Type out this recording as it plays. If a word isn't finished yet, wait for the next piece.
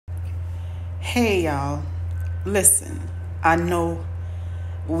Hey y'all, listen, I know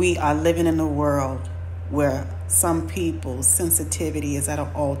we are living in a world where some people's sensitivity is at an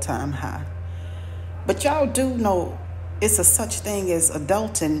all-time high. But y'all do know it's a such thing as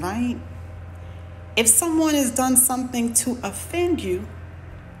adulting, right? If someone has done something to offend you,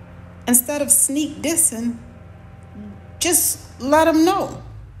 instead of sneak dissing, just let them know.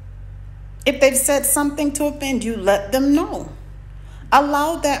 If they've said something to offend you, let them know.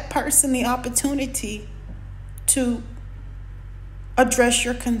 Allow that person the opportunity to address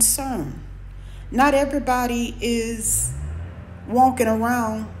your concern. Not everybody is walking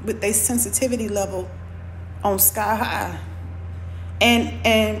around with their sensitivity level on sky high.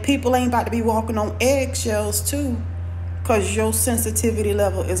 And people ain't about to be walking on eggshells too, because your sensitivity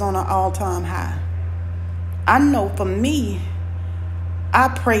level is on an all-time high. I know for me, I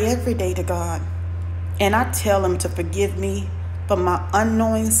pray every day to God, and I tell him to forgive me for my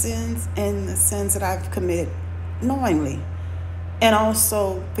unknowing sins and the sins that I've committed knowingly. And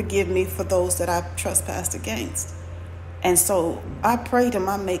also forgive me for those that I've trespassed against. And so I pray to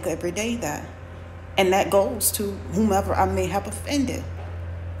my Maker every day that. And that goes to whomever I may have offended.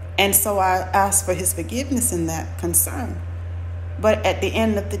 And so I ask for his forgiveness in that concern. But at the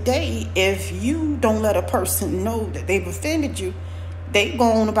end of the day, if you don't let a person know that they've offended you, they go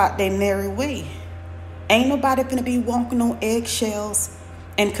on about their merry way. Ain't nobody finna be walking on eggshells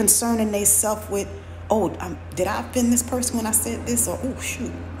and concerning themselves with, did I offend this person when I said this? Or, oh, shoot,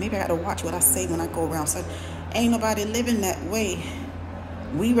 maybe I gotta watch what I say when I go around. So ain't nobody living that way.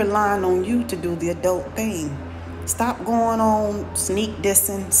 We relying on you to do the adult thing. Stop going on sneak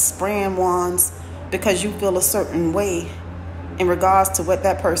dissing, spraying wands because you feel a certain way in regards to what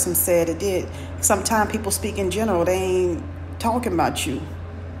that person said or did. Sometimes people speak in general, they ain't talking about you.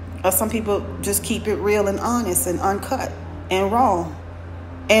 Or some people just keep it real and honest and uncut and raw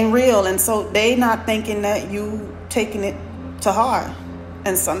and real. And so they not thinking that you taking it to heart.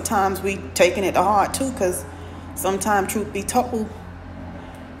 And sometimes we taking it to heart too, because sometimes, truth be told,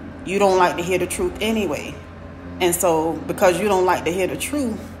 you don't like to hear the truth anyway. And so because you don't like to hear the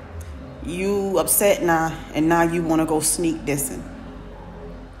truth, you upset now, and now you want to go sneak dissing.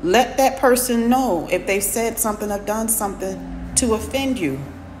 Let that person know if they've said something or done something to offend you,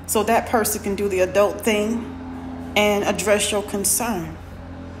 so that person can do the adult thing and address your concern.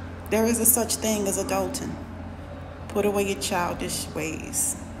 There is a such thing as adulting. Put away your childish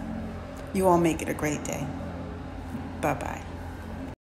ways. You all make it a great day. Bye-bye.